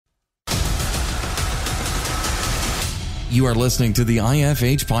You are listening to the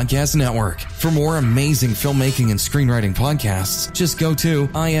IFH Podcast Network. For more amazing filmmaking and screenwriting podcasts, just go to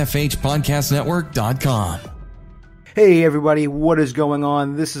ifhpodcastnetwork.com. Hey everybody, what is going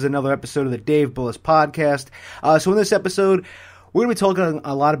on? This is another episode of the Dave Bullis Podcast. So in this episode, we're going to be talking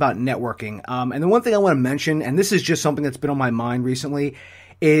a lot about networking. And the one thing I want to mention, and this is just something that's been on my mind recently,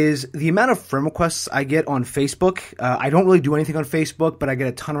 is the amount of friend requests I get on Facebook. I don't really do anything on Facebook, but I get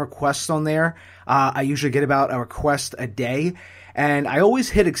a ton of requests on there. I usually get about a request a day, and I always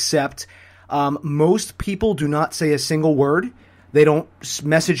hit accept. Most people do not say a single word. They don't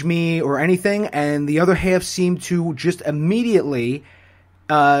message me or anything, and the other half seem to just immediately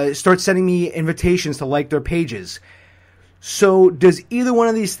start sending me invitations to like their pages. So does either one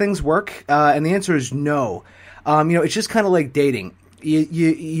of these things work? And the answer is no. It's just kind of like dating.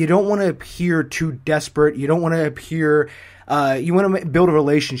 You don't want to appear too desperate. You don't want to appear, you want to build a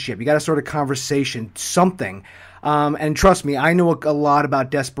relationship. You got to start a conversation, something. And trust me, I know a lot about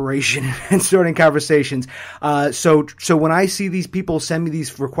desperation and starting conversations. So when I see these people send me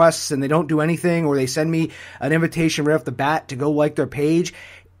these requests and they don't do anything, or they send me an invitation right off the bat to go like their page,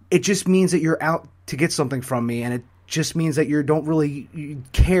 it just means that you're out to get something from me, and it just means that you don't really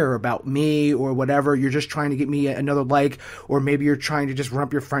care about me or whatever. You're just trying to get me another like, or maybe you're trying to just run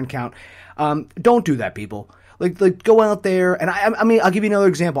up your friend count. Don't do that, people. Like go out there, and I mean, I'll give you another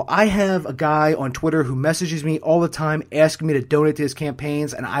example. I have a guy on Twitter who messages me all the time asking me to donate to his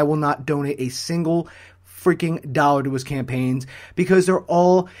campaigns, and I will not donate a single freaking dollar to his campaigns because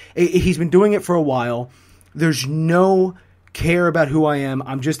he's been doing it for a while. There's no care about who I am.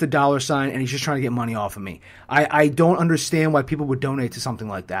 I'm just a dollar sign, and he's just trying to get money off of me. I don't understand why people would donate to something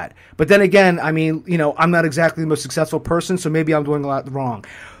like that. But then again, I mean, I'm not exactly the most successful person, so maybe I'm doing a lot wrong.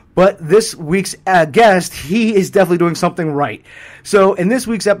 But this week's guest, he is definitely doing something right. So in this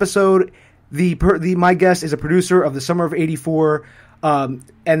week's episode, my guest is a producer of the Summer of '84, and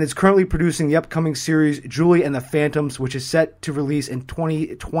is currently producing the upcoming series Julie and the Phantoms, which is set to release in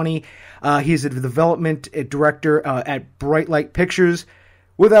 2020. He is a development director at Brightlight Pictures.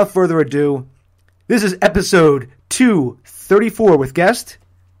 Without further ado, this is episode 234 with guest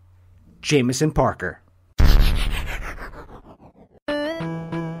Jameson Parker.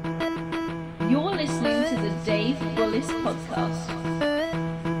 You're listening to the Dave Bullis Podcast.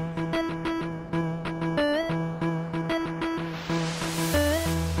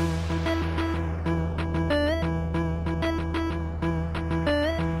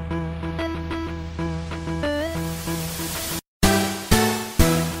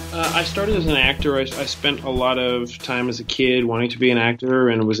 I started as an actor. I spent a lot of time as a kid wanting to be an actor,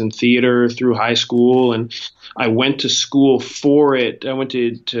 and was in theater through high school, and I went to school for it. I went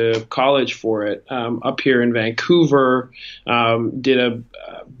to college for it up here in Vancouver, did a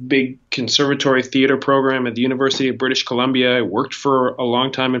big conservatory theater program at the University of British Columbia. I worked for a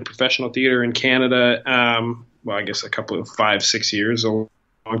long time in professional theater in Canada, I guess a couple of 5-6 years, a long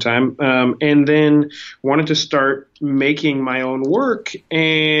time, and then wanted to start making my own work,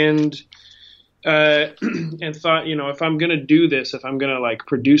 and thought, if I'm going to do this, if I'm going to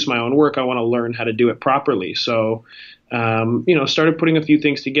produce my own work, I want to learn how to do it properly. So, started putting a few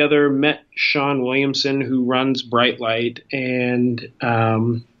things together, met Sean Williamson, who runs Brightlight, and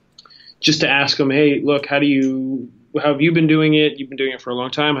just to ask him, hey, look, how have you been doing it? You've been doing it for a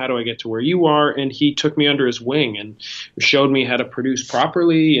long time. How do I get to where you are? And he took me under his wing and showed me how to produce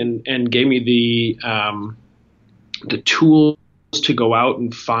properly, and gave me the tools to go out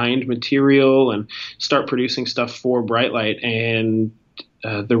and find material and start producing stuff for Brightlight. And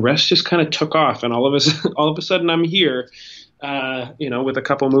the rest just kind of took off. And all of a sudden I'm here, with a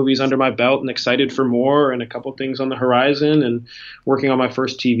couple movies under my belt and excited for more, and a couple things on the horizon, and working on my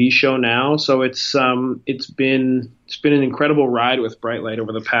first TV show now. So it's been an incredible ride with Brightlight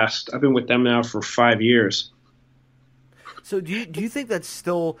over the past. I've been with them now for 5 years. So do you think that's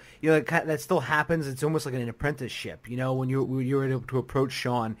still, that still happens? It's almost like an apprenticeship, when you're able to approach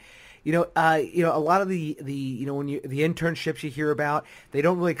Sean. A lot of the internships you hear about, they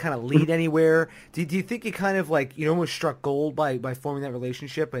don't really kind of lead anywhere. Do you think you kind of almost struck gold by forming that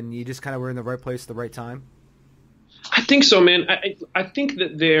relationship, and you just kind of were in the right place at the right time? I think so, man. I think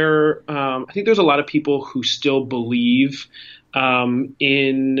that there's a lot of people who still believe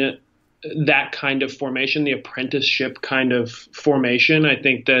in that kind of formation, the apprenticeship kind of formation. I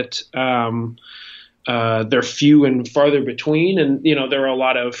think that they're few and farther between, and there are a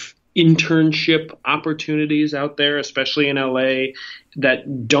lot of internship opportunities out there, especially in LA,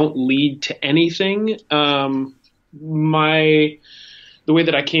 that don't lead to anything. The way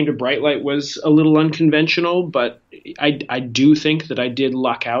that I came to Brightlight was a little unconventional, but I do think that I did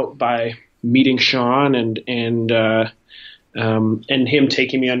luck out by meeting Sean and him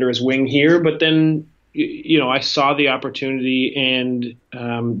taking me under his wing here. But then, I saw the opportunity and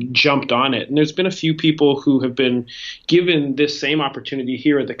jumped on it. And there's been a few people who have been given this same opportunity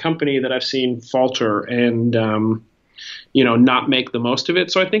here at the company that I've seen falter and, not make the most of it.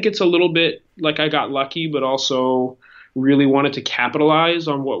 So I think it's a little bit like I got lucky, but also really wanted to capitalize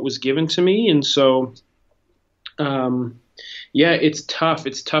on what was given to me. And so, it's tough.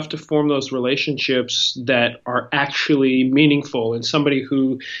 It's tough to form those relationships that are actually meaningful, and somebody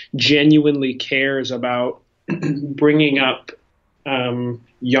who genuinely cares about bringing up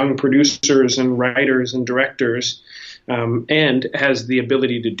young producers and writers and directors, and has the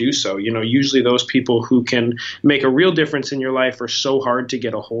ability to do so. Usually those people who can make a real difference in your life are so hard to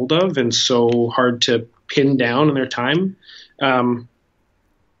get a hold of and so hard to pin down in their time.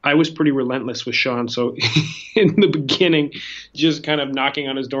 I was pretty relentless with Sean. So in the beginning, just kind of knocking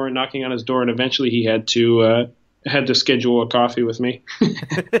on his door, and eventually he had to schedule a coffee with me.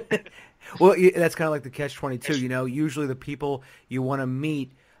 Well, that's kind of like the catch-22. Usually the people you want to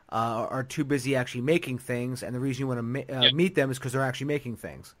meet are too busy actually making things, and the reason you want to meet them is because they're actually making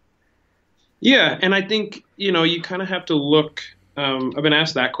things. Yeah, and I think you kind of have to look. I've been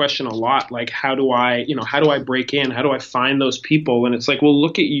asked that question a lot, like how do I break in? How do I find those people? And it's like, well,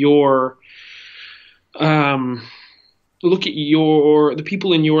 look at the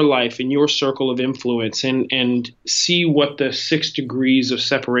people in your life, in your circle of influence, and see what the 6 degrees of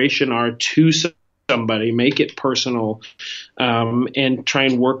separation are to somebody. Make it personal, and try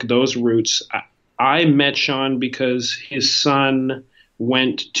and work those routes. I met Sean because his son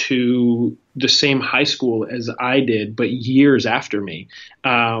went to the same high school as I did, but years after me.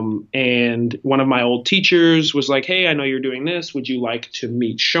 And one of my old teachers was like, "Hey, I know you're doing this. Would you like to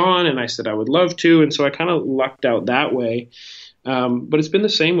meet Sean?" And I said, I would love to. And so I kind of lucked out that way. But it's been the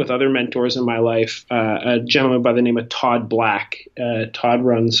same with other mentors in my life. A gentleman by the name of Todd Black. Todd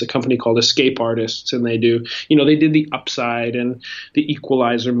runs a company called Escape Artists, and they did the Upside and the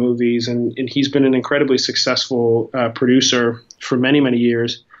Equalizer movies. And he's been an incredibly successful producer for many, many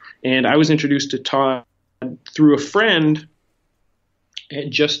years. And I was introduced to Todd through a friend,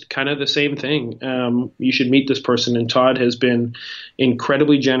 and just kind of the same thing. You should meet this person. And Todd has been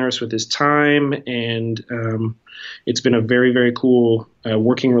incredibly generous with his time, and it's been a very, very cool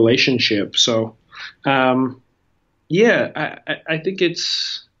working relationship. So, I think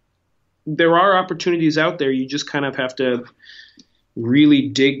there are opportunities out there. You just kind of have to really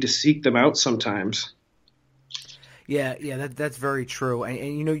dig to seek them out sometimes. Yeah, that's very true.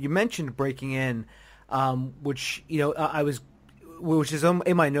 And you mentioned breaking in, which which is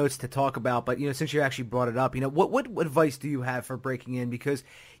in my notes to talk about. But since you actually brought it up, what advice do you have for breaking in? Because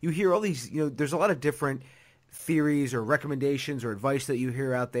you hear all these, there's a lot of different theories or recommendations or advice that you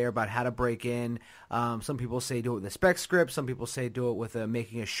hear out there about how to break in. Some people say do it with a spec script. Some people say do it with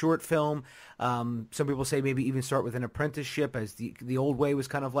making a short film. Some people say maybe even start with an apprenticeship, as the old way was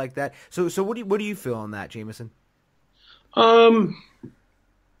kind of like that. So what do you feel on that, Jameson? Look,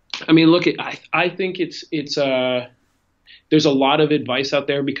 I think it's there's a lot of advice out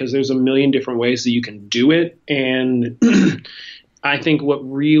there because there's a million different ways that you can do it. And I think what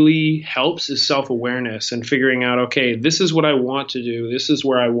really helps is self-awareness and figuring out, okay, this is what I want to do. This is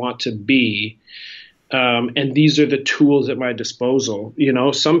where I want to be. And these are the tools at my disposal.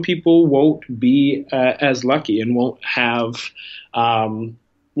 Some people won't be as lucky and won't have,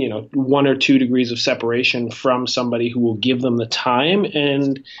 1 or 2 degrees of separation from somebody who will give them the time.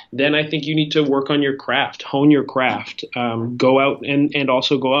 And then I think you need to work on your craft, hone your craft, go out and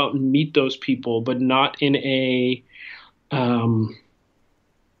also go out and meet those people, but not in a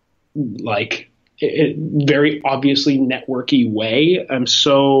very obviously networky way. I'm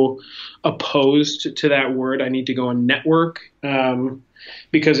so opposed to that word. I need to go and network,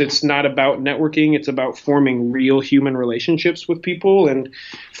 because it's not about networking. It's about forming real human relationships with people and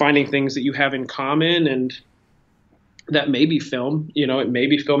finding things that you have in common. And that may be film, it may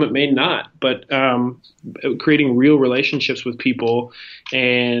be film, it may not, but creating real relationships with people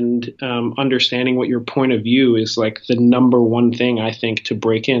and understanding what your point of view is, like the number one thing I think to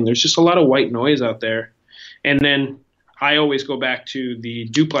break in. There's just a lot of white noise out there. And then I always go back to the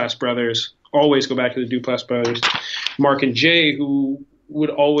Duplass brothers, Mark and Jay, who would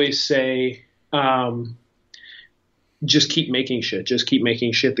always say, just keep making shit.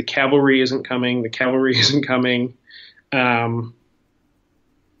 The cavalry isn't coming. And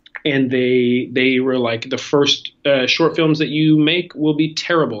they were like, the first short films that you make will be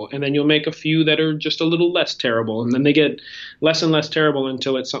terrible, and then you'll make a few that are just a little less terrible, and then they get less and less terrible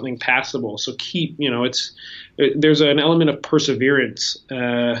until it's something passable. So keep, there's an element of perseverance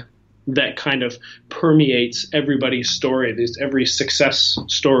that kind of permeates everybody's story. There's every success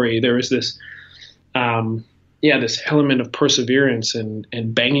story. There is this, this element of perseverance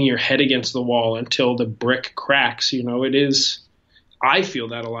and banging your head against the wall until the brick cracks. It is, I feel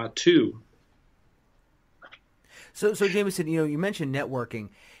that a lot too. So Jameson, you mentioned networking.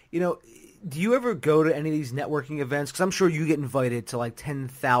 Do you ever go to any of these networking events? Because I'm sure you get invited to like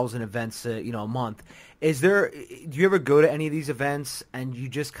 10,000 events, a month. Do you ever go to any of these events and you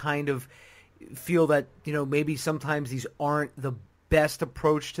just kind of feel that, maybe sometimes these aren't the best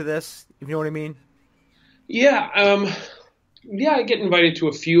approach to this, if you know what I mean? Yeah. I get invited to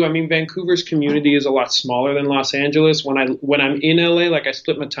a few. I mean, Vancouver's community is a lot smaller than Los Angeles. When I'm in LA, like I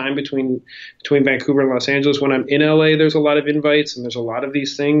split my time between Vancouver and Los Angeles. When I'm in LA, there's a lot of invites and there's a lot of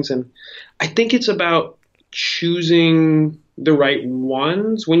these things. And I think it's about choosing the right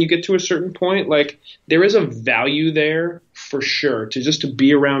ones when you get to a certain point. Like there is a value there for sure to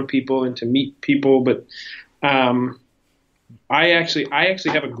be around people and to meet people. But, I actually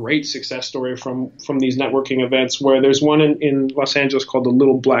have a great success story from these networking events where there's one in Los Angeles called the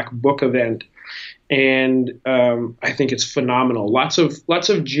Little Black Book event. And I think it's phenomenal. Lots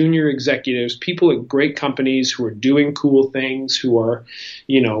of junior executives, people at great companies who are doing cool things, who are,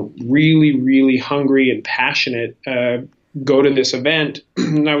 really, really hungry and passionate, go to this event.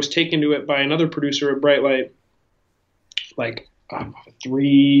 And I was taken to it by another producer at Brightlight, like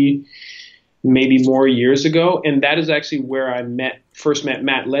 3 maybe more years ago. And that is actually where I first met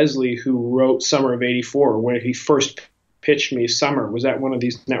Matt Leslie, who wrote Summer of '84, where he first pitched me Summer, was at one of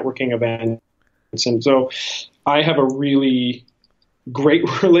these networking events. And so I have a really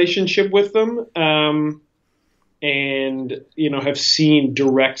great relationship with them, and, have seen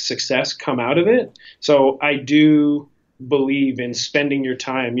direct success come out of it. So I do believe in spending your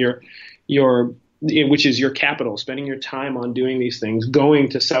time, which is your capital, spending your time on doing these things, going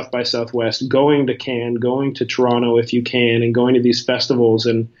to South by Southwest, going to Cannes, going to Toronto if you can, and going to these festivals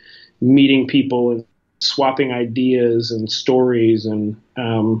and meeting people and swapping ideas and stories. And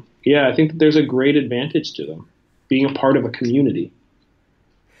I think that there's a great advantage to them, being a part of a community.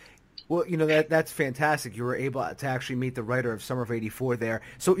 Well, that's fantastic. You were able to actually meet the writer of Summer of '84 there.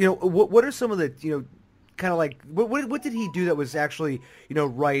 So, what are some of the, kind of like, what did he do that was actually,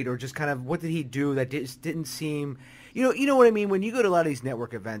 right, or just kind of what did he do that just didn't seem, you know what I mean? When you go to a lot of these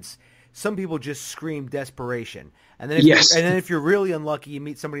network events, some people just scream desperation. And then if you're really unlucky, you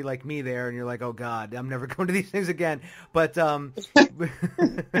meet somebody like me there and you're like, oh God, I'm never going to these things again. But,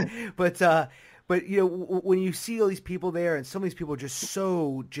 but when you see all these people there and some of these people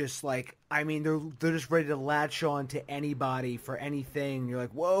are just like, I mean, they're just ready to latch on to anybody for anything. You're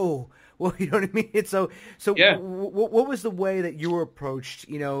like, whoa, well, you know what I mean? It's so yeah. What was the way that you were approached,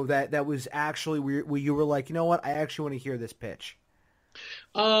 that was actually where you were like, you know what, I actually want to hear this pitch?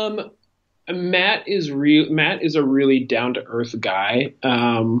 Matt is a really down to earth guy.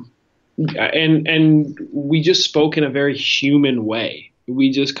 And we just spoke in a very human way.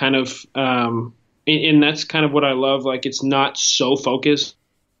 We just kind of, and that's kind of what I love. Like, it's not so focused.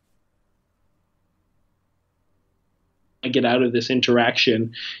 I get out of this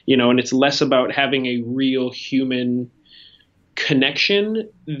interaction, and it's less about having a real human connection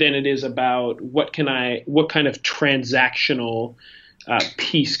than it is about what kind of transactional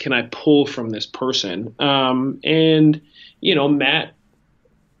piece can I pull from this person. And Matt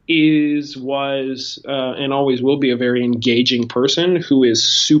was and always will be a very engaging person who is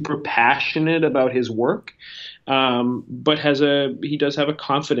super passionate about his work, but he does have a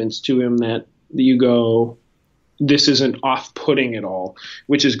confidence to him that you go, this isn't off-putting at all,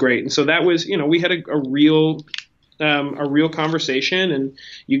 which is great. And so that was, we had a real conversation, and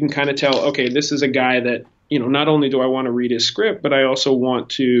you can kind of tell, okay, this is a guy that, not only do I want to read his script, but I also want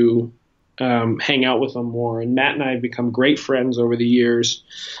to hang out with him more. And Matt and I have become great friends over the years.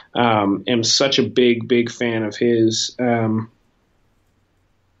 Am such a big, big fan of his.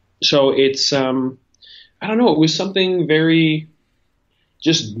 So it's, I don't know, it was something very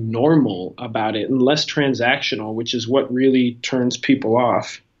just normal about it and less transactional, which is what really turns people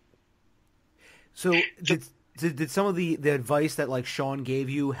off. So did some of the advice that like Sean gave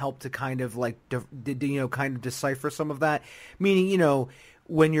you help to kind of like kind of decipher some of that? Meaning,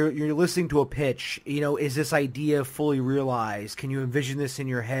 when you're listening to a pitch, is this idea fully realized? Can you envision this in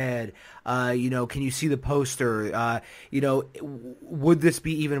your head? Can you see the poster? Would this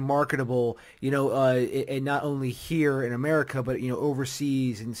be even marketable? And not only here in America, but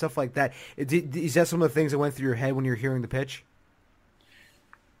overseas and stuff like that. Is that some of the things that went through your head when you're hearing the pitch?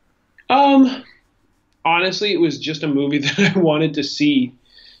 Honestly, it was just a movie that I wanted to see.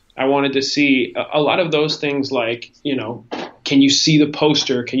 A lot of those things, like, can you see the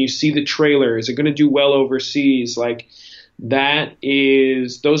poster? Can you see the trailer? Is it going to do well overseas? Like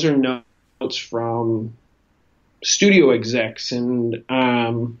those are notes from studio execs, and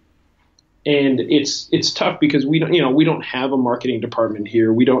it's tough because we don't have a marketing department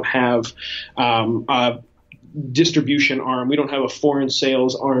here. We don't have a distribution arm. We don't have a foreign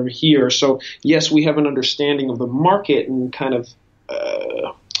sales arm here. So yes, we have an understanding of the market and kind of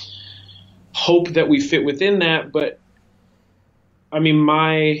hope that we fit within that. But I mean,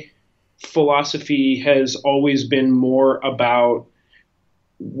 my philosophy has always been more about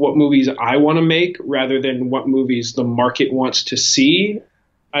what movies I want to make rather than what movies the market wants to see.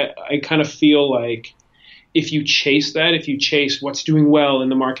 I kind of feel like if you chase what's doing well in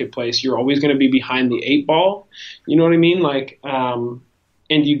the marketplace, you're always going to be behind the eight ball. You know what I mean? Like, and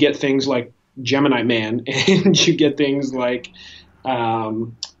you get things like Gemini Man, and you get things like,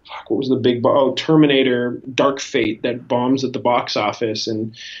 what was the big Terminator Dark Fate that bombs at the box office.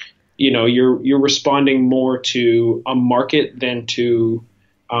 And, you're responding more to a market than to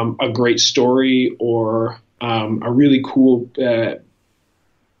a great story or a really cool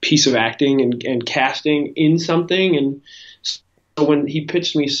piece of acting and casting in something. And so when he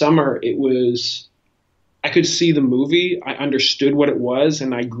pitched me Summer, I could see the movie. I understood what it was,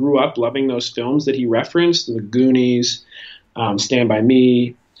 and I grew up loving those films that he referenced: The Goonies, Stand By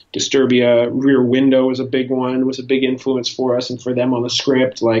Me, Disturbia, Rear Window was a big one, was a big influence for us and for them on the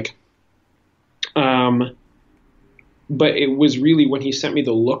script. But it was really when he sent me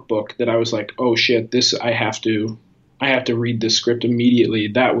the lookbook that I was like, oh shit, I have to read this script immediately.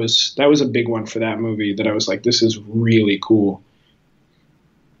 That was a big one for that movie, that I was like, this is really cool.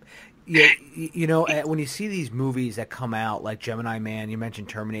 Yeah, when you see these movies that come out, like Gemini Man, you mentioned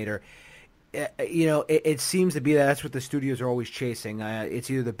Terminator, it seems to be that's what the studios are always chasing. It's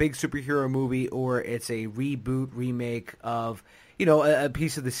either the big superhero movie or it's a reboot, remake of, a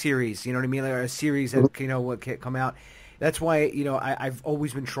piece of the series. You know what I mean? Like a series that, what can come out. That's why, I've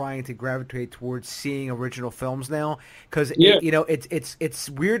always been trying to gravitate towards seeing original films now, because it's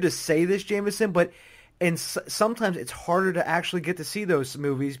weird to say this, Jameson, but sometimes it's harder to actually get to see those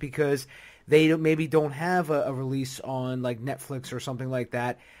movies because they maybe don't have a release on like Netflix or something like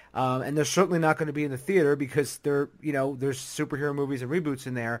that, and they're certainly not going to be in the theater because there's superhero movies and reboots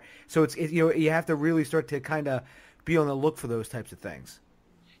in there. So you have to really start to kind of be on the look for those types of things.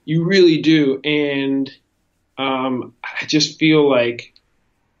 You really do, and I just feel like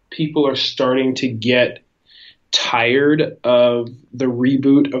people are starting to get tired of the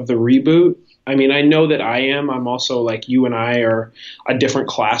reboot of the reboot. I mean, I know that I am. I'm also like you and I are a different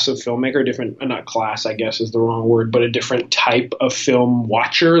class of filmmaker, not class, I guess is the wrong word, but a different type of film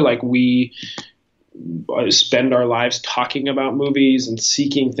watcher. Like we spend our lives talking about movies and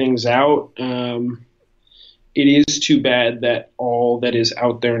seeking things out. It is too bad that all that is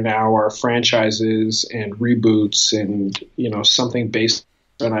out there now are franchises and reboots and, something based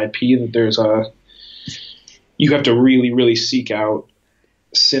on IP, that you have to really, really seek out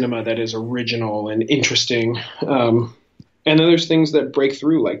cinema that is original and interesting. And then there's things that break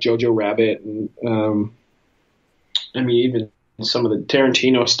through, like Jojo Rabbit. And even some of the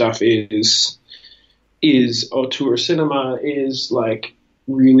Tarantino stuff is auteur cinema, is like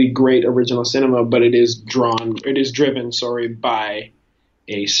really great original cinema, but it is driven by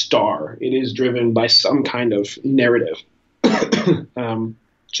a star. It is driven by some kind of narrative.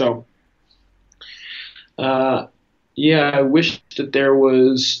 I wish that there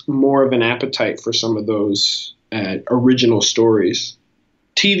was more of an appetite for some of those original stories.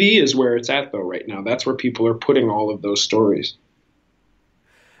 TV is where it's at, though, right now. That's where people are putting all of those stories.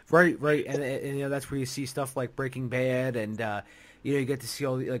 Right, and that's where you see stuff like Breaking Bad, and you get to see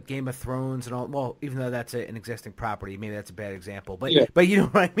all like Game of Thrones and all. Well, even though that's an existing property, maybe that's a bad example, but you know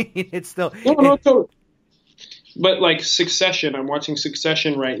what I mean. It's still totally. But like Succession, I'm watching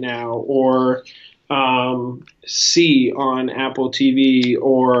Succession right now, or C on Apple TV,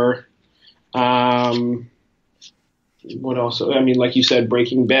 or what else? I mean, like you said,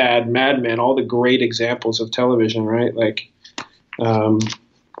 Breaking Bad, Mad Men, all the great examples of television, right? Like,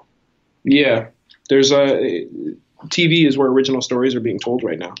 there's TV is where original stories are being told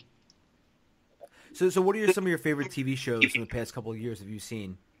right now. So what are some of your favorite TV shows in the past couple of years have you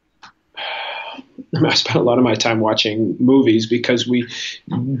seen? I spent a lot of my time watching movies because we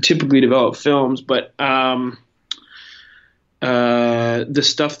typically develop films, but the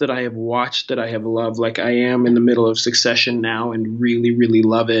stuff that I have watched that I have loved, like I am in the middle of Succession now and really, really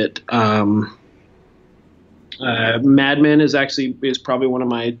love it. Mad Men is probably one of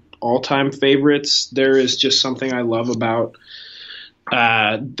my all-time favorites. There is just something I love about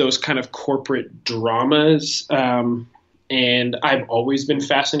those kind of corporate dramas. and I've always been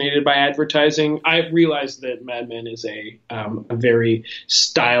fascinated by advertising. I realized that Mad Men is a very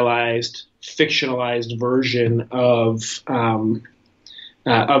stylized, fictionalized version of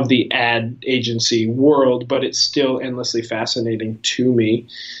the ad agency world, but it's still endlessly fascinating to me.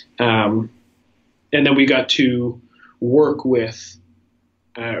 And then we got to work with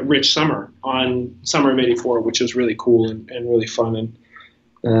Rich Sommer on Summer of '84, which was really cool and really fun.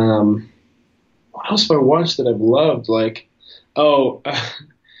 And what else have I watched that I've loved?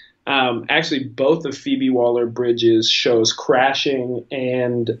 Actually, both of Phoebe Waller-Bridge's shows, Crashing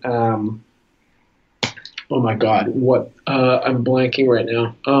and oh my God, what? I'm blanking right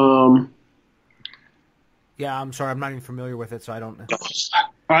now. Yeah, I'm sorry, I'm not even familiar with it, so I don't know.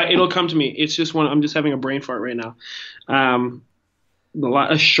 It'll come to me. It's just one. I'm just having a brain fart right now.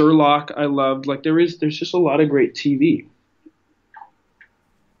 Sherlock, I loved. There's just a lot of great TV.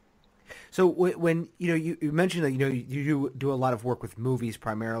 So when you mentioned that you do a lot of work with movies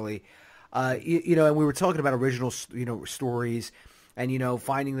primarily, and we were talking about original stories, and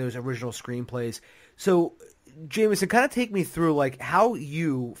finding those original screenplays. So Jameson, kind of take me through how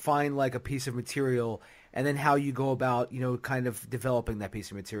you find a piece of material, and then how you go about kind of developing that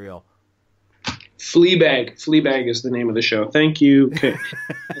piece of material. Fleabag is the name of the show. Thank you. Okay.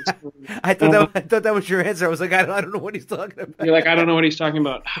 I thought that was your answer. I was like, I don't know what he's talking about. You're like, I don't know what he's talking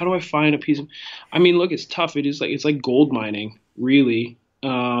about. How do I find a piece of? I mean, look, it's tough. It's like gold mining, really.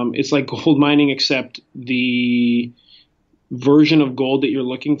 It's like gold mining, except the version of gold that you're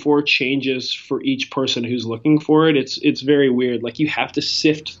looking for changes for each person who's looking for it. It's very weird. You have to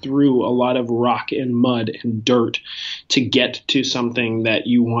sift through a lot of rock and mud and dirt to get to something that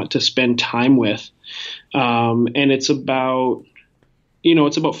you want to spend time with. And it's about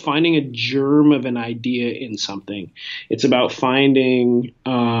finding a germ of an idea in something. It's about finding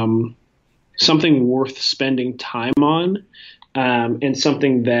something worth spending time on, and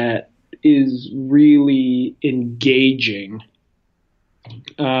something that is really engaging.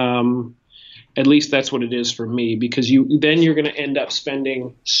 At least that's what it is for me, because you're going to end up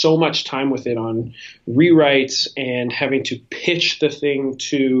spending so much time with it on rewrites and having to pitch the thing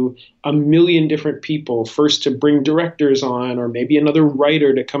to a million different people, first to bring directors on, or maybe another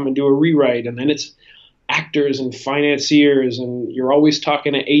writer to come and do a rewrite. And then it's actors and financiers, and you're always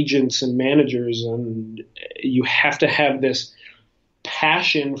talking to agents and managers, and you have to have this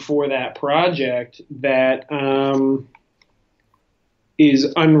passion for that project that is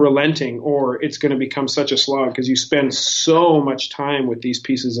unrelenting, or it's going to become such a slog because you spend so much time with these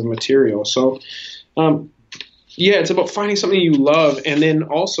pieces of material. So it's about finding something you love, and then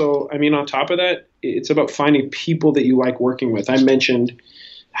also, on top of that, it's about finding people that you like working with. I mentioned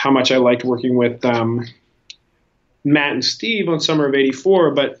how much I liked working with Matt and Steve on Summer of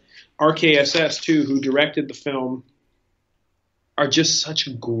 '84, but RKSS too, who directed the film, are just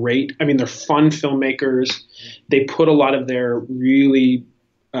such great. They're fun filmmakers. They put a lot of their really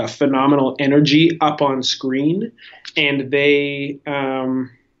phenomenal energy up on screen, and they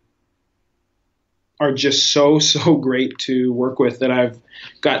are just so great to work with that I've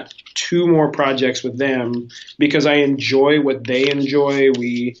got 2 more projects with them because I enjoy what they enjoy.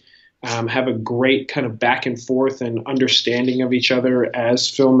 We have a great kind of back and forth and understanding of each other as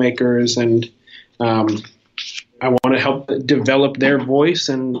filmmakers, and I want to help develop their voice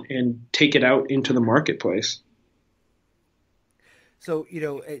and take it out into the marketplace. So,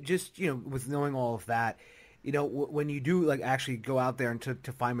 with knowing all of that, when you do actually go out there and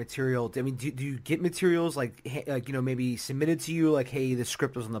to find material, do you get materials maybe submitted to you, hey, this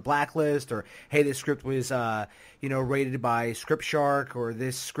script was on the blacklist, or hey, this script was rated by Script Shark, or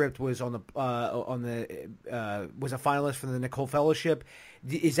this script was was a finalist for the Nicole Fellowship?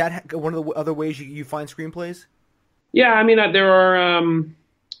 Is that one of the other ways you find screenplays? Yeah, there are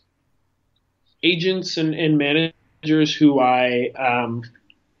agents and managers who I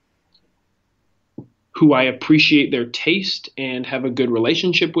appreciate their taste and have a good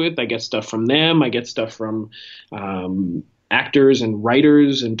relationship with. I get stuff from them. I get stuff from actors and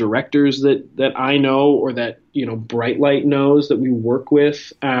writers and directors that I know, or that Brightlight knows, that we work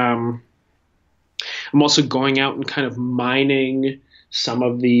with. I'm also going out and kind of mining some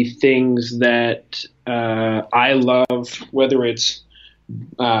of the things that I love, whether it's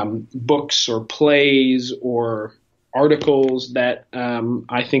books or plays or articles that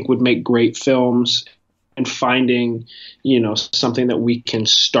I think would make great films, and finding, something that we can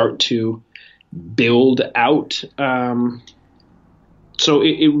start to build out. So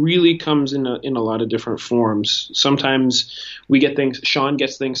it really comes in a lot of different forms. Sometimes we get things, Sean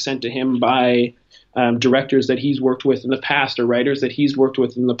gets things sent to him by directors that he's worked with in the past or writers that he's worked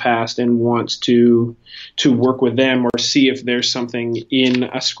with in the past and wants to work with them or see if there's something in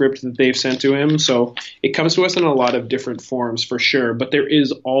a script that they've sent to him. So it comes to us in a lot of different forms for sure, but there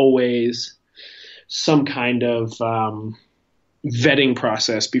is always some kind of vetting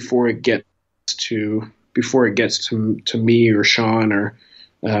process before it gets to me or Sean or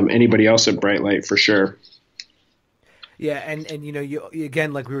anybody else at Brightlight for sure. Yeah, and you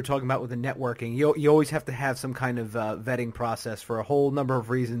again, like we were talking about with the networking, you always have to have some kind of vetting process for a whole number of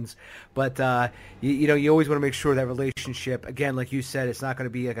reasons. But you always want to make sure that relationship, again, like you said, it's not going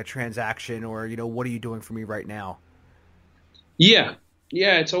to be like a transaction or what are you doing for me right now? Yeah,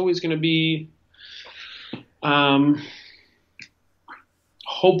 it's always going to be,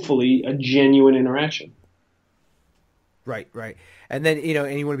 hopefully, a genuine interaction. Right. And then, and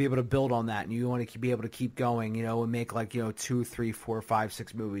you want to be able to build on that and you want to be able to keep going, and make 2, 3, 4, 5,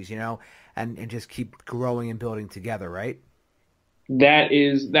 6 movies, and just keep growing and building together. Right. That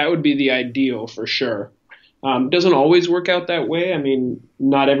would be the ideal for sure. Doesn't always work out that way. I mean,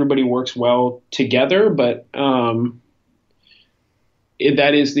 not everybody works well together, but that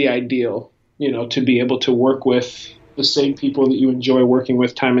is the ideal, to be able to work with the same people that you enjoy working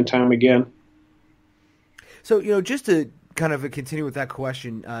with time and time again. So, just to kind of continue with that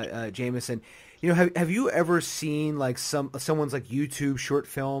question, Jameson, have you ever seen like someone's like YouTube short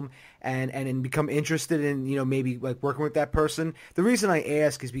film and become interested in, maybe like working with that person? The reason I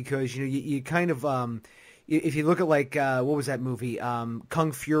ask is because, you kind of, if you look at like, what was that movie?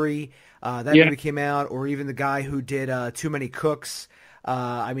 Kung Fury, movie came out, or even the guy who did Too Many Cooks.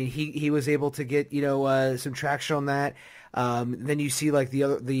 I mean, he was able to get, some traction on that. Then you see like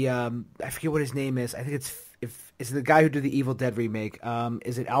I forget what his name is. I think it's the guy who did the Evil Dead remake.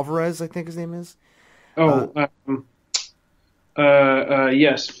 Is it Alvarez? I think his name is.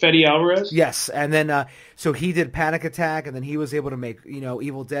 Yes, Fede Alvarez. Yes, and then so he did Panic Attack, and then he was able to make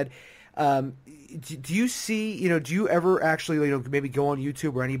Evil Dead. Do you see do you ever actually maybe go on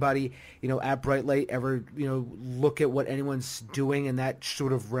YouTube or anybody at Brightlight ever look at what anyone's doing in that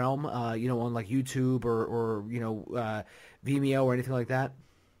sort of realm on like YouTube or Vimeo or anything like that?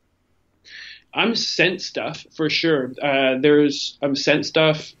 I'm sent stuff for sure. I'm sent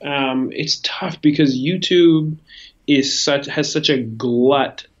stuff. It's tough because YouTube has such a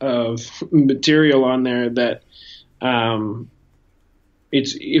glut of material on there that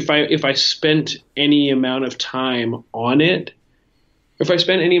it's if I spent any amount of time on it, if I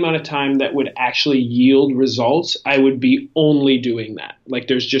spent any amount of time that would actually yield results, I would be only doing that. Like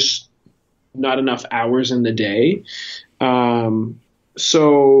there's just not enough hours in the day.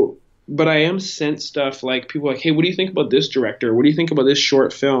 But I am sent stuff like people like, hey, what do you think about this director? What do you think about this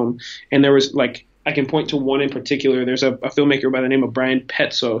short film? And there was like, I can point to one in particular. There's a filmmaker by the name of Brian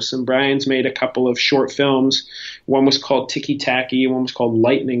Petsos, and Brian's made a couple of short films. One was called Ticky Tacky, and one was called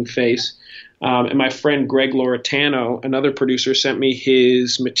Lightning Face. And my friend Greg Loretano, another producer, sent me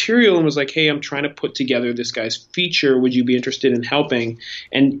his material and was like, hey, I'm trying to put together this guy's feature. Would you be interested in helping?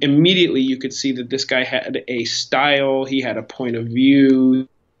 And immediately you could see that this guy had a style. He had a point of view.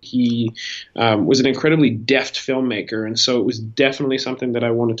 He was an incredibly deft filmmaker, and so it was definitely something that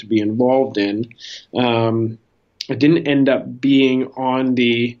I wanted to be involved in. I didn't end up being on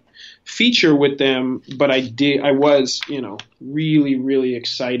the feature with them, but I was, really, really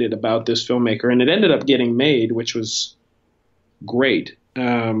excited about this filmmaker, and it ended up getting made, which was great.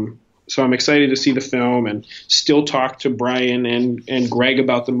 So I'm excited to see the film and still talk to Brian and Greg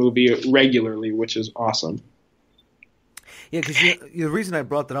about the movie regularly, which is awesome. Yeah, because the reason I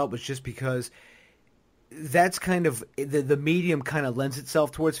brought that up was just because that's kind of the medium kind of lends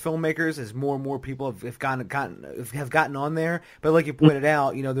itself towards filmmakers as more and more people have gotten on there. But like you pointed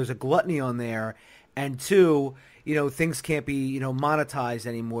out, there's a gluttony on there, and two, things can't be monetized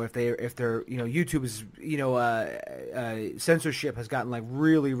anymore if they're YouTube is censorship has gotten like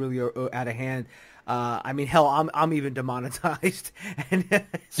really really out of hand. I mean, hell, I'm even demonetized, and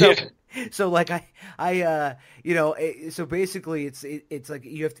so. Yeah. So like so basically it's like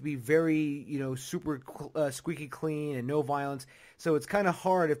you have to be very super squeaky clean and no violence. So it's kind of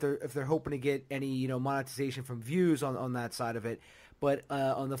hard if they're hoping to get any monetization from views on that side of it. But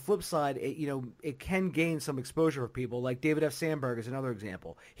on the flip side, it can gain some exposure for people. Like David F. Sandberg is another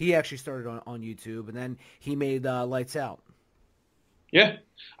example. He actually started on YouTube and then he made Lights Out. Yeah.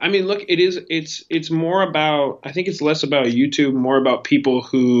 I mean, look, it's more about, I think it's less about YouTube, more about people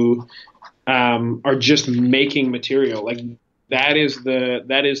who are just making material. Like that is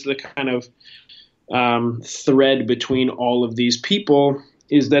the kind of thread between all of these people,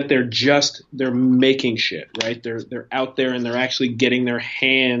 is that they're making shit, right? They're out there and they're actually getting their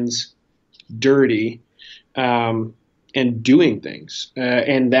hands dirty, and doing things,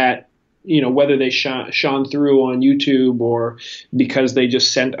 and that, whether they shone through on YouTube or because they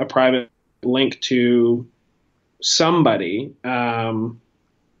just sent a private link to somebody,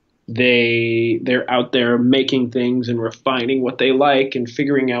 they're out there making things and refining what they like and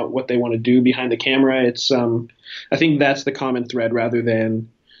figuring out what they want to do behind the camera. It's I think that's the common thread rather than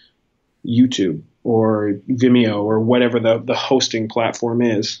YouTube or Vimeo or whatever the hosting platform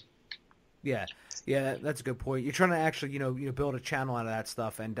is. Yeah. Yeah, that's a good point. You're trying to actually, build a channel out of that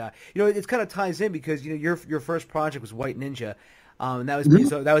stuff, and it kind of ties in because your first project was White Ninja, and that was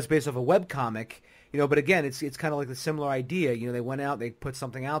based off a webcomic. But again, it's kind of like the similar idea. They went out, they put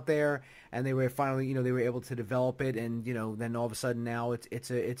something out there, and they were finally, they were able to develop it, and then all of a sudden now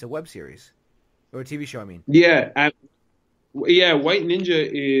it's a web series or a TV show. I mean, yeah, White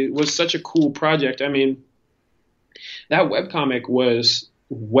Ninja was such a cool project. I mean, that webcomic was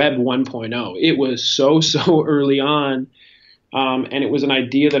Web 1.0. It was so early on, and it was an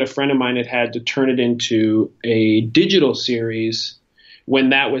idea that a friend of mine had to turn it into a digital series when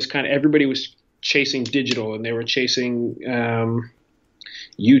that was kind of, everybody was chasing digital and they were chasing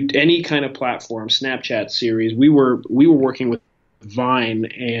any kind of platform, Snapchat series. We were working with Vine,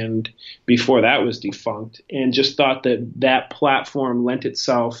 and before that was defunct, and just thought that platform lent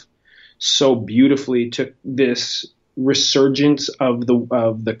itself so beautifully to this resurgence of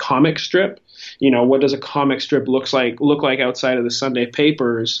the comic strip. What does a comic strip look like outside of the Sunday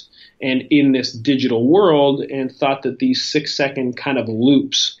papers and in this digital world, and thought that these 6-second kind of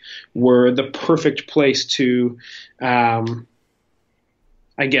loops were the perfect place to I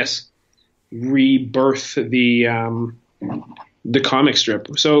guess rebirth the comic strip.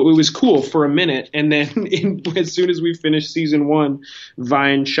 So it was cool for a minute, and then as soon as we finished season 1,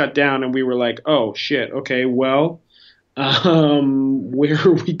 Vine shut down, and we were like, oh shit, okay, well, where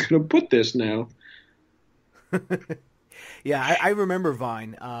are we gonna put this now? Yeah, I remember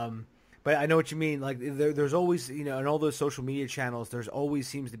Vine, but I know what you mean. Like there's always, in all those social media channels, there's always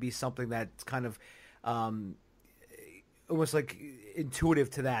seems to be something that's kind of almost like intuitive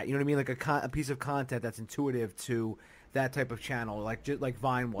to that. You know what I mean? Like a piece of content that's intuitive to that type of channel, like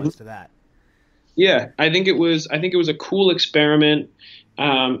Vine was to that. Yeah, I think it was a cool experiment.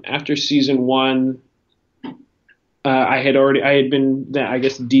 After season 1. I had been, I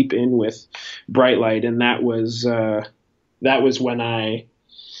guess, deep in with Brightlight, and that was when I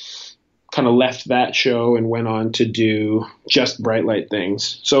kind of left that show and went on to do just Brightlight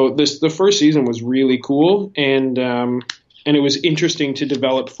things. So the first season was really cool, and it was interesting to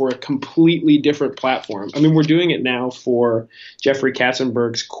develop for a completely different platform. I mean, we're doing it now for Jeffrey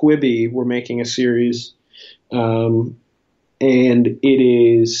Katzenberg's Quibi. We're making a series. And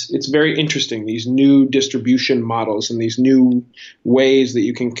it's very interesting, these new distribution models and these new ways that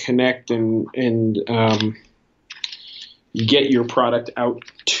you can connect and get your product out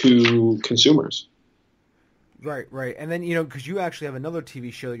to consumers. Right. And then, because you actually have another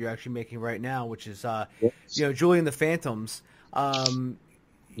TV show that you're actually making right now, which is, Julie and the Phantoms. Yeah.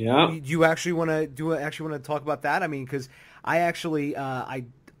 Do you actually want to talk about that? I mean, because I actually, I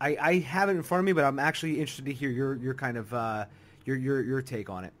have it in front of me, but I'm actually interested to hear your kind of your take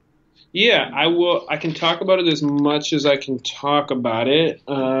on it. Yeah, I will. I can talk about it as much as I can talk about it.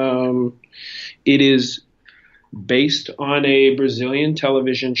 It is based on a Brazilian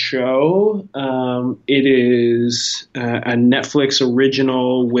television show. It is a Netflix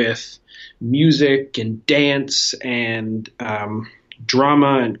original with music and dance and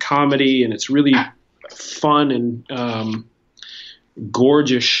drama and comedy, and it's really fun and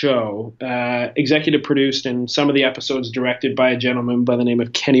gorgeous show. Executive produced, and some of the episodes directed by a gentleman by the name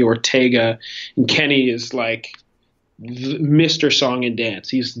of Kenny Ortega. And Kenny is like Mr. Song and Dance.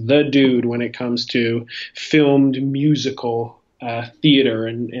 He's the dude when it comes to filmed musical theater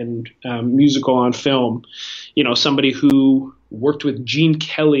and musical on film. Somebody who worked with Gene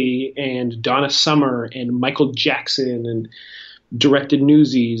Kelly and Donna Summer and Michael Jackson and directed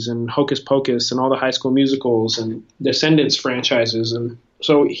Newsies and Hocus Pocus and all the High School Musicals and Descendants franchises. And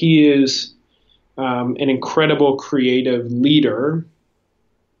so he is an incredible creative leader.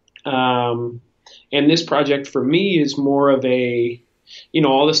 And this project for me is more of a,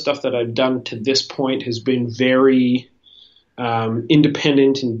 all the stuff that I've done to this point has been very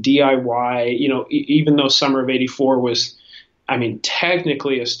independent and DIY. Even though Summer of '84 was,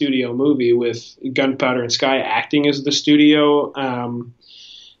 technically a studio movie with Gunpowder and Sky acting as the studio,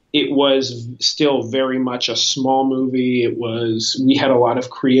 it was still very much a small movie. We had a lot of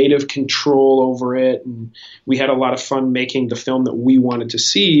creative control over it, and we had a lot of fun making the film that we wanted to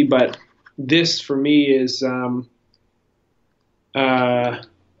see. But this for me is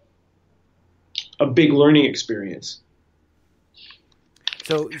a big learning experience.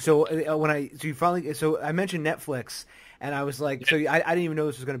 So I mentioned Netflix, and I was like, I didn't even know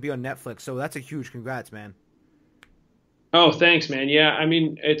this was going to be on Netflix. So that's a huge congrats, man. Oh, thanks, man. Yeah, I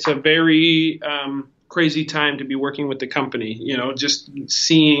mean, it's a very crazy time to be working with the company. You know, just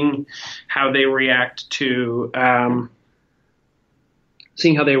seeing how they react to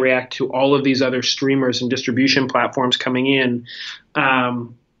all of these other streamers and distribution platforms coming in.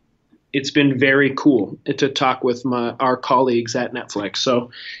 It's been very cool to talk with our colleagues at Netflix. So,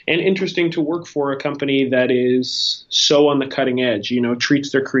 and interesting to work for a company that is so on the cutting edge, you know,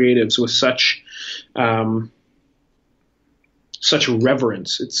 treats their creatives with such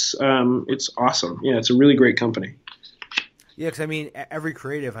reverence. It's awesome. Yeah, it's a really great company. Yeah, because I mean, every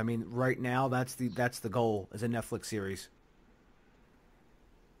creative. I mean, right now that's the goal is a Netflix series.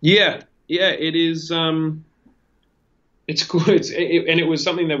 Yeah, it is. It's cool. And it was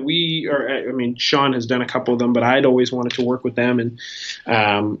something that Sean has done a couple of them, but I'd always wanted to work with them. And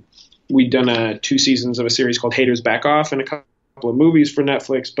we'd done 2 seasons of a series called Haters Back Off and a couple of movies for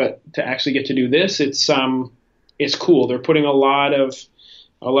Netflix. But to actually get to do this, it's cool. They're putting a lot of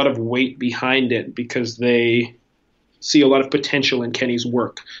weight behind it because they see a lot of potential in Kenny's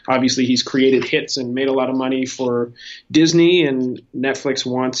work. Obviously, he's created hits and made a lot of money for Disney, and Netflix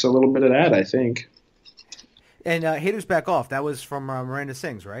wants a little bit of that, I think. And Haters Back Off, that was from Miranda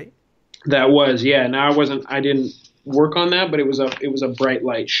Sings, right? That was, yeah. Now I didn't work on that, but it was a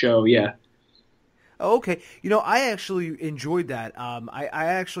Brightlight show, yeah. Oh, okay. You know, I actually enjoyed that. I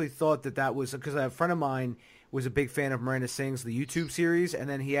actually thought that was because a friend of mine was a big fan of Miranda Sings, the YouTube series, and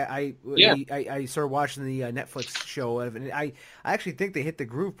then I started watching the Netflix show, and I actually think they hit the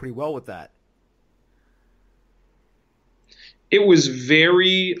groove pretty well with that. It was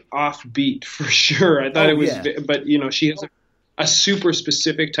very offbeat for sure. I thought it was, but you know, she has a super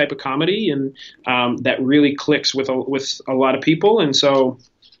specific type of comedy, and that really clicks with a lot of people, and so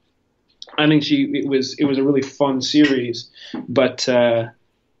I think it was a really fun series, but.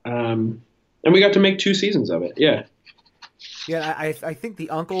 And we got to make 2 seasons of it. Yeah. Yeah, I think the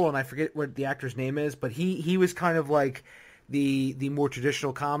uncle, and I forget what the actor's name is, but he was kind of like the more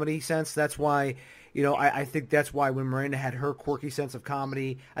traditional comedy sense. That's why, you know, I think that's why when Miranda had her quirky sense of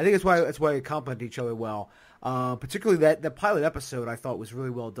comedy, I think that's why they complement each other well. Particularly that pilot episode I thought was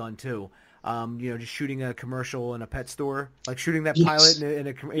really well done too. You know, just shooting a commercial in a pet store, like shooting that pilot in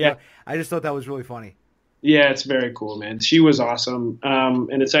a you know, I just thought that was really funny. Yeah, it's very cool, man. She was awesome.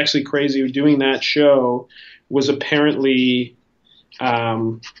 And it's actually crazy. Doing that show was apparently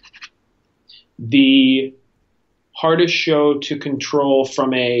the hardest show to control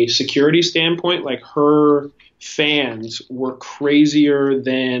from a security standpoint. Like, her fans were crazier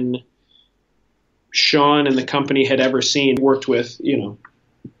than Sean and the company had ever seen. Worked with, you know,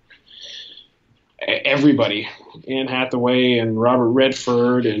 everybody. Anne Hathaway and Robert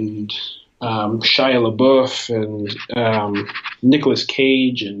Redford and Shia LaBeouf and Nicolas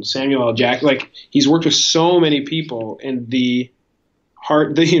Cage and Samuel L. Jackson. Like, he's worked with so many people, and the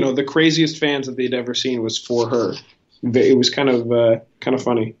craziest fans that they'd ever seen was for her. It was kind of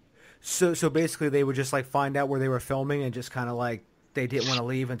funny. So basically, they would just like find out where they were filming and just kind of like they didn't want to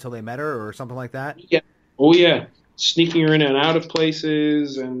leave until they met her or something like that. Yeah. Oh yeah, sneaking her in and out of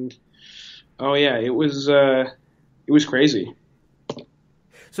places, and oh yeah, it was crazy.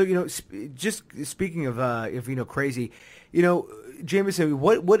 So, you know, just speaking of you know, crazy, you know, Jameson,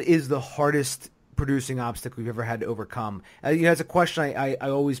 what is the hardest producing obstacle you've ever had to overcome? You know, it's a question I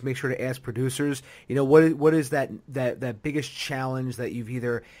always make sure to ask producers. You know, what is that biggest challenge that you've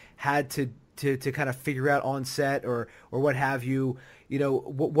either had to kind of figure out on set or what have you? You know,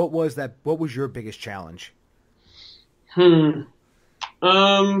 what was that? What was your biggest challenge?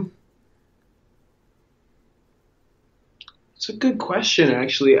 It's a good question,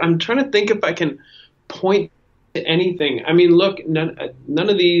 actually. I'm trying to think if I can point to anything. I mean, look, none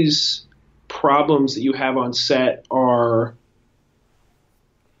of these problems that you have on set are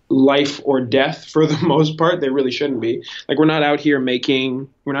life or death for the most part. They really shouldn't be. Like, we're not out here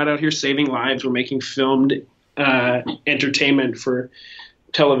saving lives. We're making filmed entertainment for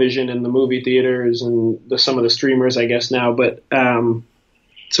television and the movie theaters and some of the streamers, I guess, now. But so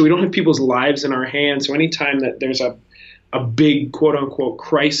we don't have people's lives in our hands. So anytime that there's a big quote unquote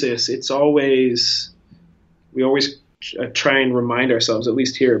crisis, we always try and remind ourselves, at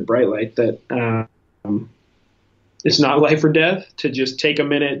least here at Brightlight, that it's not life or death, to just take a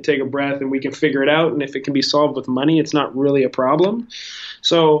minute, take a breath, and we can figure it out. And if it can be solved with money, it's not really a problem.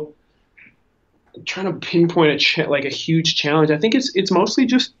 So trying to pinpoint a huge challenge, I think it's mostly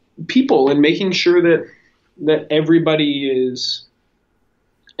just people and making sure that everybody is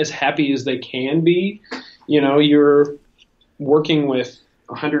as happy as they can be. You're working with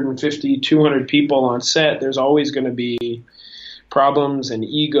 150, 200 people on set. There's always going to be problems and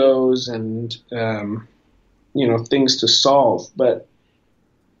egos and, things to solve. But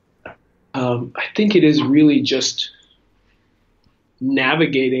I think it is really just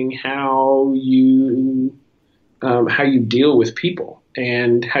navigating how you deal with people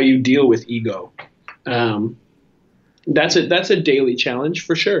and how you deal with ego. That's a daily challenge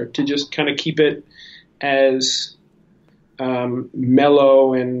for sure, to just kind of keep it as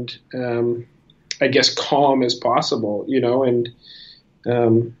mellow and I guess calm as possible, and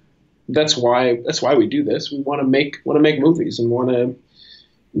that's why we do this. We want to make movies and want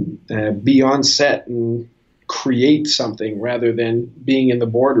to be on set and create something rather than being in the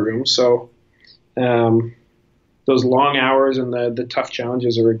boardroom. So those long hours and the tough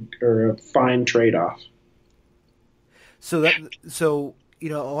challenges are a fine trade-off. So a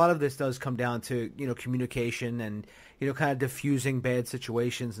lot of this does come down to communication and kind of diffusing bad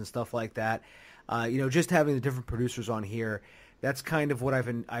situations and stuff like that. Just having the different producers on here, that's kind of what I've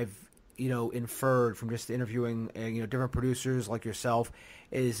inferred from just interviewing different producers like yourself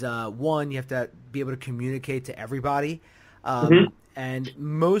is one, you have to be able to communicate to everybody. And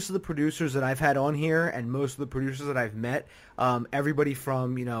most of the producers that I've had on here and most of the producers that I've met, everybody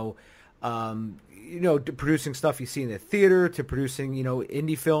from producing stuff you see in the theater to producing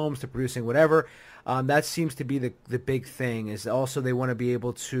indie films to producing whatever, that seems to be the big thing. Is also they want to be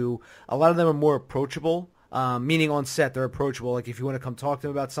able to, a lot of them are more approachable, meaning on set they're approachable. Like if you want to come talk to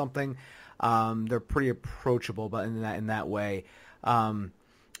them about something, they're pretty approachable, but in that way.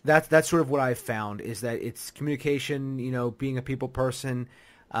 That's sort of what I've found, is that it's communication, being a people person.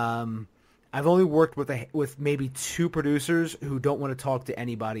 I've only worked with maybe 2 producers who don't want to talk to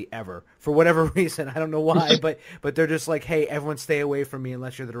anybody ever for whatever reason. I don't know why, but they're just like, hey, everyone stay away from me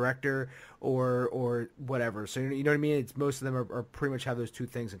unless you're the director or whatever. So you know what I mean? Most of them are pretty much have those 2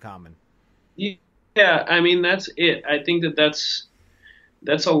 things in common. Yeah, I mean, that's it. I think that's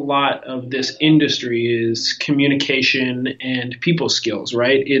a lot of this industry is communication and people skills,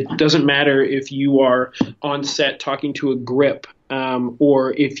 right? It doesn't matter if you are on set talking to a grip,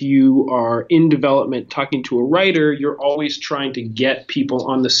 or if you are in development talking to a writer. You're always trying to get people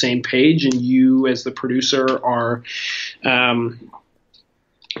on the same page, and you as the producer are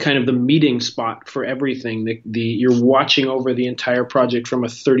kind of the meeting spot for everything. You're watching over the entire project from a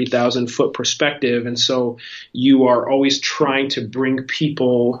 30,000 foot perspective. And so you are always trying to bring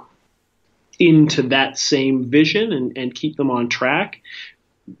people into that same vision and keep them on track.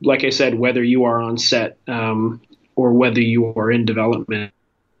 Like I said, whether you are on set, or whether you are in development,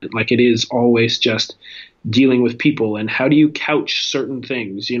 like it is always just dealing with people. And how do you couch certain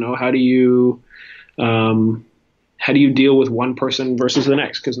things? How do you deal with one person versus the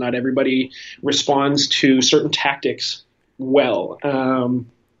next? Because not everybody responds to certain tactics well.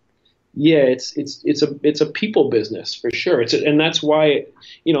 It's a people business for sure. And that's why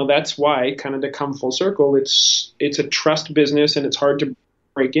kind of to come full circle, it's a trust business, and it's hard to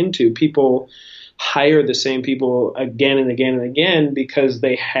break into. People hire the same people again and again and again because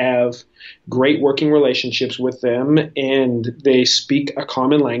they have great working relationships with them, and they speak a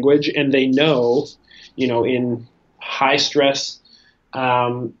common language, and they know, in high stress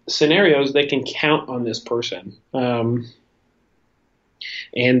scenarios, they can count on this person, and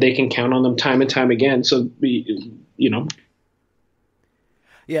they can count on them time and time again. So,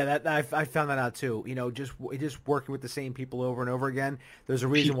 Yeah, I found that out too. Just working with the same people over and over again. There's a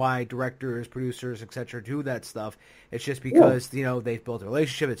reason why directors, producers, etc. do that stuff. It's just because they've built a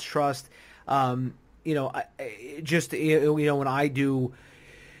relationship. It's trust. When I do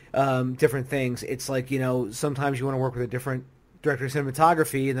different things, it's like sometimes you want to work with a different director of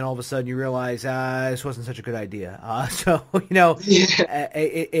cinematography, and then all of a sudden you realize this wasn't such a good idea.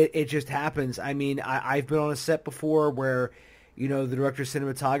 It just happens. I mean, I've been on a set before where the director of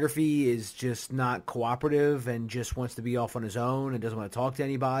cinematography is just not cooperative and just wants to be off on his own and doesn't want to talk to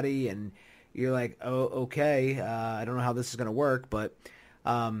anybody. And you're like, oh, okay, I don't know how this is going to work, but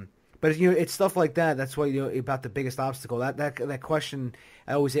it's stuff like that. That's why about the biggest obstacle. That question,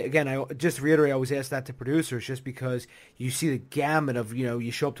 I just to reiterate, I always ask that to producers, just because you see the gamut of you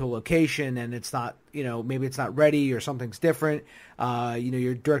show up to a location and it's not maybe it's not ready or something's different.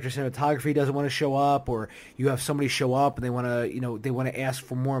 Your director of cinematography doesn't want to show up, or you have somebody show up and they want to ask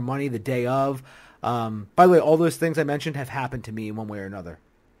for more money the day of. By the way, all those things I mentioned have happened to me in one way or another.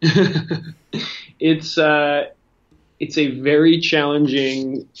 It's a very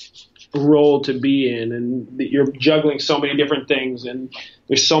challenging role to be in, and you're juggling so many different things, and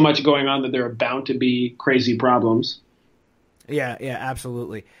there's so much going on that there are bound to be crazy problems. Yeah,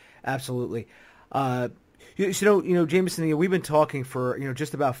 absolutely, absolutely. Jameson, we've been talking for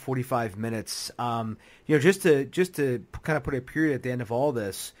just about 45 minutes. Just to kind of put a period at the end of all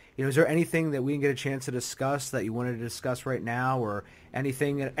this, is there anything that we can get a chance to discuss that you wanted to discuss right now, or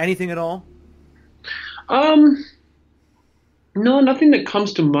anything at all? No, nothing that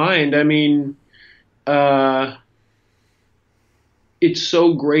comes to mind. I mean, it's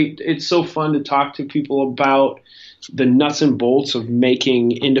so great. It's so fun to talk to people about the nuts and bolts of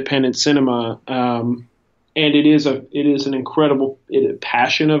making independent cinema. And it is an incredible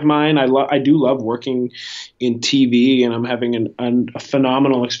passion of mine. I do love working in TV, and I'm having a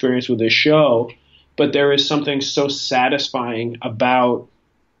phenomenal experience with this show. But there is something so satisfying about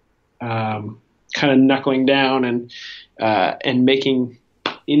kind of knuckling down and making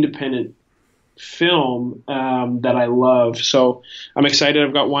independent film that I love. So I'm excited.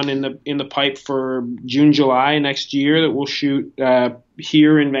 I've got one in the pipe for June, July next year that we'll shoot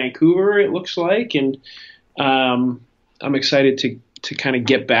here in Vancouver, it looks like, and I'm excited to kind of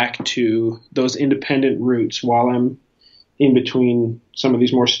get back to those independent roots while I'm in between some of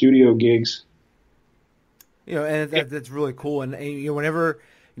these more studio gigs. And that's really cool. And whenever.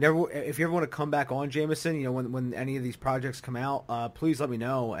 If you ever want to come back on, Jameson, when any of these projects come out, please let me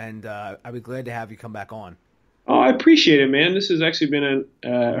know, and I'd be glad to have you come back on. Oh, I appreciate it, man. This has actually been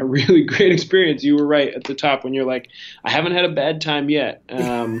a really great experience. You were right at the top when you're like, I haven't had a bad time yet.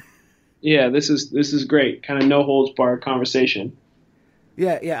 Yeah, this is great. Kind of no holds barred conversation.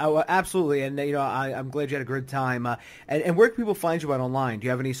 Yeah, absolutely. And I'm glad you had a good time. And where can people find you out online? Do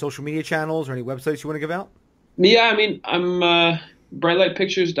you have any social media channels or any websites you want to give out? Yeah, I mean, I'm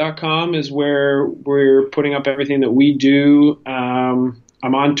brightlightpictures.com is where we're putting up everything that we do. I'm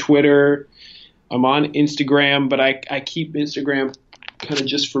on Twitter. I'm on Instagram, but I keep Instagram kind of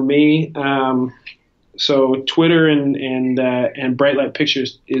just for me. So Twitter and Brightlight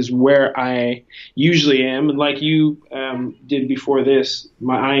Pictures is where I usually am. And like you did before this,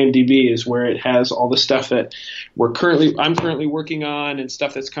 my IMDb is where it has all the stuff that I'm currently working on and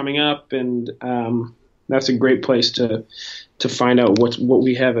stuff that's coming up. And that's a great place to find out what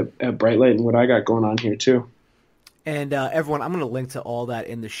we have at Brightlight and what I got going on here too. And everyone, I'm going to link to all that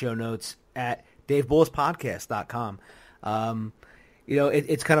in the show notes at DaveBullisPodcast.com.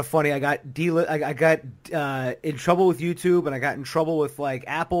 It's kind of funny. I got in trouble with YouTube, and I got in trouble with like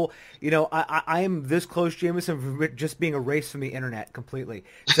Apple. I am this close, Jameson, from just being erased from the internet completely.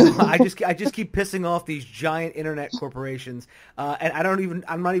 So I just keep pissing off these giant internet corporations, and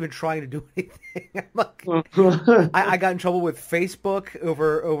I'm not even trying to do anything. I got in trouble with Facebook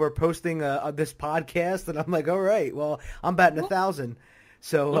over posting this podcast, and I'm like, all right, well, I'm batting 1,000.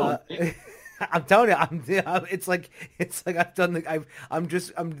 So. I'm telling you, it's like I've done. I'm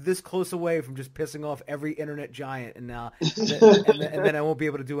this close away from just pissing off every internet giant, and then I won't be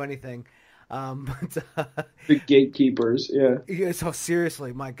able to do anything. The gatekeepers, yeah. Yeah. So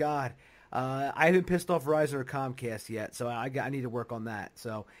seriously, my God, I haven't pissed off Verizon or Comcast yet, so I need to work on that.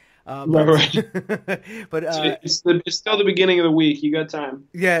 So. Right. But it's still the beginning of the week. You got time.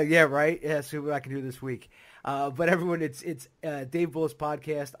 Yeah, right. Yeah, see what I can do this week. But everyone, it's Dave Bullis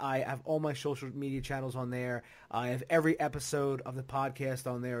Podcast. I have all my social media channels on there. I have every episode of the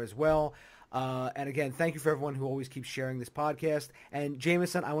podcast on there as well. And again, thank you for everyone who always keeps sharing this podcast. And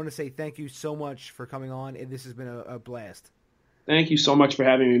Jameson, I want to say thank you so much for coming on. This has been a blast. Thank you so much for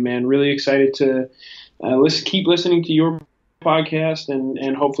having me, man. Really excited to keep listening to your podcast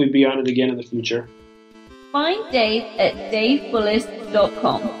and hopefully be on it again in the future. Find Dave at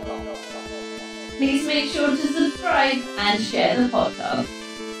davebullis.com. Please make sure to subscribe and share the podcast.